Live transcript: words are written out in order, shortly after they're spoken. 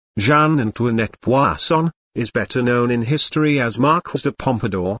Jeanne Antoinette Poisson, is better known in history as Marquise de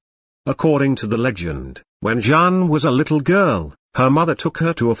Pompadour. According to the legend, when Jeanne was a little girl, her mother took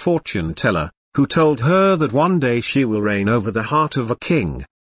her to a fortune-teller, who told her that one day she will reign over the heart of a king.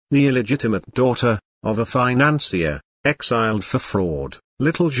 The illegitimate daughter of a financier, exiled for fraud,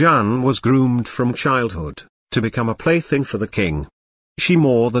 little Jeanne was groomed from childhood to become a plaything for the king. She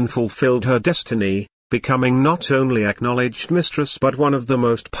more than fulfilled her destiny, becoming not only acknowledged mistress but one of the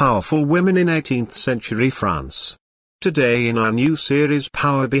most powerful women in 18th century France. Today in our new series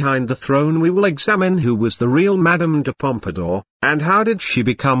Power Behind the Throne we will examine who was the real Madame de Pompadour, and how did she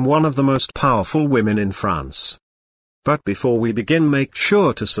become one of the most powerful women in France. But before we begin, make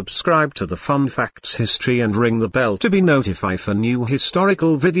sure to subscribe to the Fun Facts History and ring the bell to be notified for new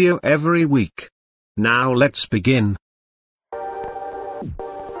historical video every week. Now let's begin.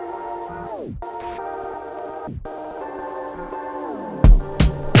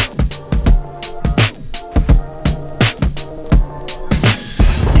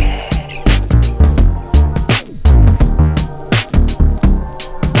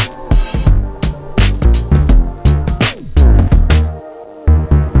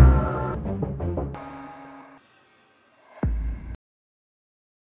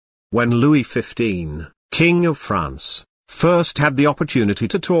 When Louis XV, King of France, first had the opportunity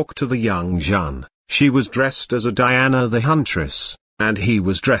to talk to the young Jeanne, she was dressed as a Diana the Huntress, and he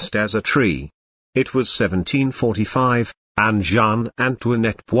was dressed as a tree. It was 1745, and Jeanne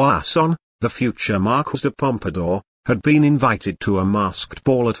Antoinette Poisson, the future Marquise de Pompadour, had been invited to a masked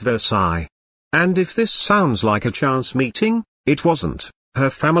ball at Versailles. And if this sounds like a chance meeting, it wasn't. Her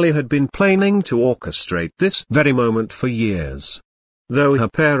family had been planning to orchestrate this very moment for years. Though her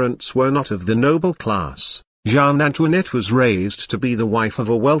parents were not of the noble class, Jeanne Antoinette was raised to be the wife of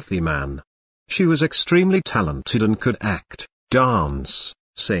a wealthy man. She was extremely talented and could act, dance,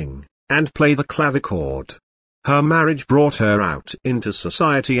 sing, and play the clavichord. Her marriage brought her out into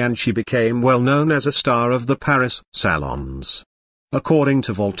society and she became well known as a star of the Paris salons. According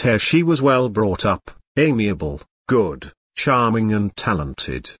to Voltaire, she was well brought up, amiable, good, charming and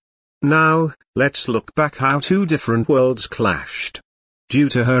talented. Now, let's look back how two different worlds clashed. Due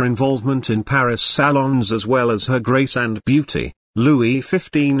to her involvement in Paris salons as well as her grace and beauty, Louis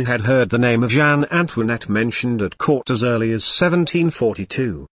XV had heard the name of Jeanne Antoinette mentioned at court as early as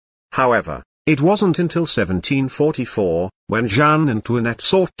 1742. However, it wasn't until 1744, when Jeanne Antoinette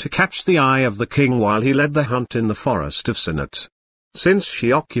sought to catch the eye of the king while he led the hunt in the forest of Sinat. Since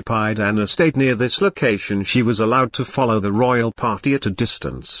she occupied an estate near this location, she was allowed to follow the royal party at a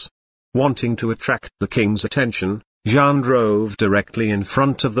distance. Wanting to attract the king's attention, Jeanne drove directly in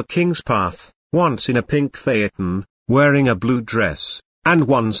front of the king's path, once in a pink phaeton, wearing a blue dress, and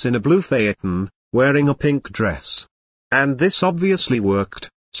once in a blue phaeton, wearing a pink dress. And this obviously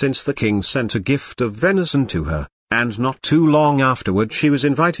worked, since the king sent a gift of venison to her, and not too long afterward she was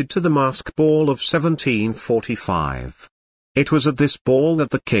invited to the mask ball of 1745. It was at this ball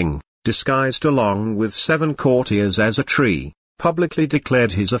that the king, disguised along with 7 courtiers as a tree, publicly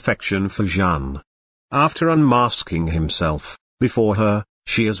declared his affection for Jeanne. After unmasking himself, before her,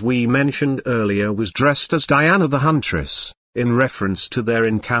 she, as we mentioned earlier, was dressed as Diana the Huntress, in reference to their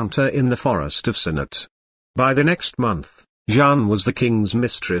encounter in the forest of Sinat. By the next month, Jeanne was the king's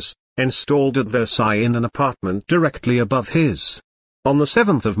mistress, installed at Versailles in an apartment directly above his. On the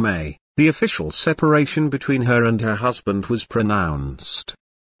 7th of May, the official separation between her and her husband was pronounced.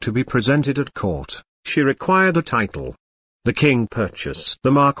 To be presented at court, she required a title. The king purchased the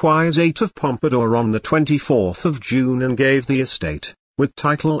Marquisate of Pompadour on the 24th of June and gave the estate, with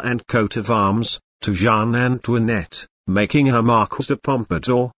title and coat of arms, to Jeanne Antoinette, making her Marquise de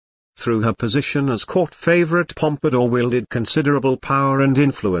Pompadour. Through her position as court favorite, Pompadour wielded considerable power and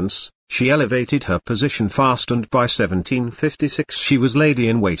influence. She elevated her position fast, and by 1756 she was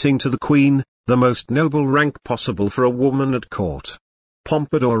lady-in-waiting to the queen, the most noble rank possible for a woman at court.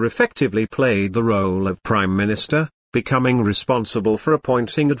 Pompadour effectively played the role of prime minister, becoming responsible for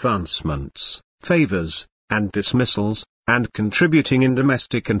appointing advancements, favors, and dismissals, and contributing in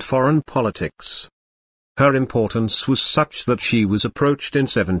domestic and foreign politics. Her importance was such that she was approached in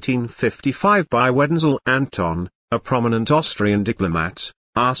 1755 by Wenzel Anton, a prominent Austrian diplomat,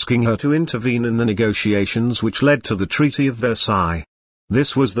 asking her to intervene in the negotiations which led to the Treaty of Versailles.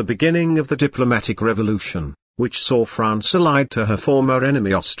 This was the beginning of the diplomatic revolution, which saw France allied to her former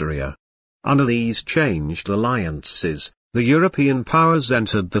enemy Austria. Under these changed alliances, the European powers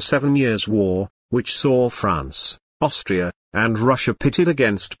entered the 7 Years' War, which saw France, Austria, and Russia pitted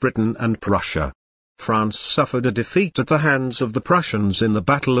against Britain and Prussia. France suffered a defeat at the hands of the Prussians in the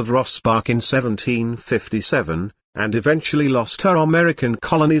Battle of Rossbach in 1757, and eventually lost her American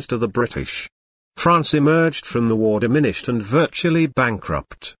colonies to the British. France emerged from the war diminished and virtually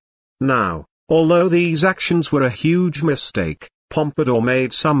bankrupt. Now, although these actions were a huge mistake, Pompadour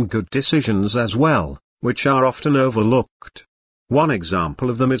made some good decisions as well, which are often overlooked. One example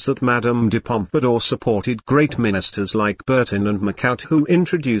of them is that Madame de Pompadour supported great ministers like Bertin and Macout, who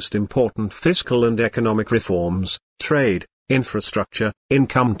introduced important fiscal and economic reforms, trade, infrastructure,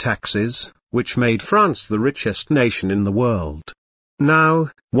 income taxes, which made France the richest nation in the world.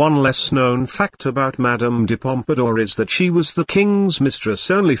 Now, one less known fact about Madame de Pompadour is that she was the king's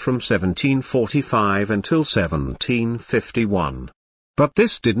mistress only from 1745 until 1751. But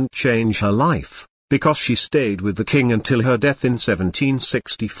this didn't change her life, because she stayed with the king until her death in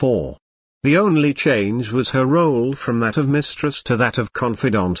 1764. The only change was her role from that of mistress to that of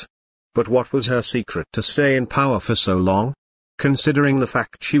confidant. But what was her secret to stay in power for so long? Considering the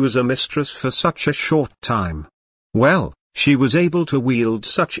fact she was a mistress for such a short time. Well, she was able to wield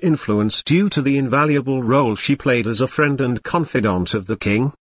such influence due to the invaluable role she played as a friend and confidant of the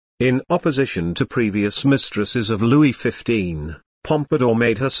king. In opposition to previous mistresses of Louis XV, Pompadour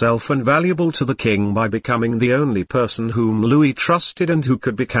made herself invaluable to the king by becoming the only person whom Louis trusted and who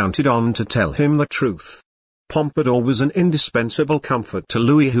could be counted on to tell him the truth. Pompadour was an indispensable comfort to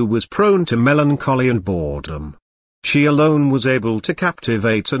Louis, who was prone to melancholy and boredom. She alone was able to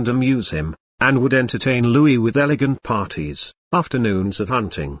captivate and amuse him, and would entertain Louis with elegant parties, afternoons of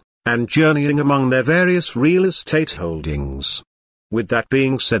hunting, and journeying among their various real estate holdings. With that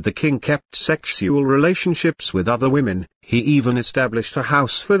being said, the king kept sexual relationships with other women. He even established a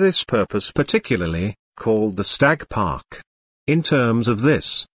house for this purpose particularly, called the Stag Park. In terms of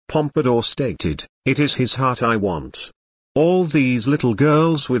this, Pompadour stated, "It is his heart I want. All these little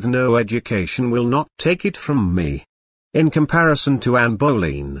girls with no education will not take it from me." In comparison to Anne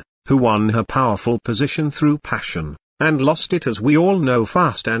Boleyn, who won her powerful position through passion, and lost it, as we all know,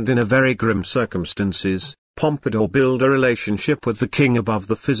 fast and in a very grim circumstances, Pompadour built a relationship with the king above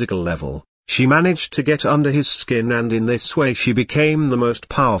the physical level. She managed to get under his skin, and in this way she became the most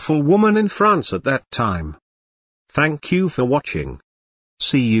powerful woman in France at that time. Thank you for watching.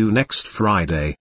 See you next Friday.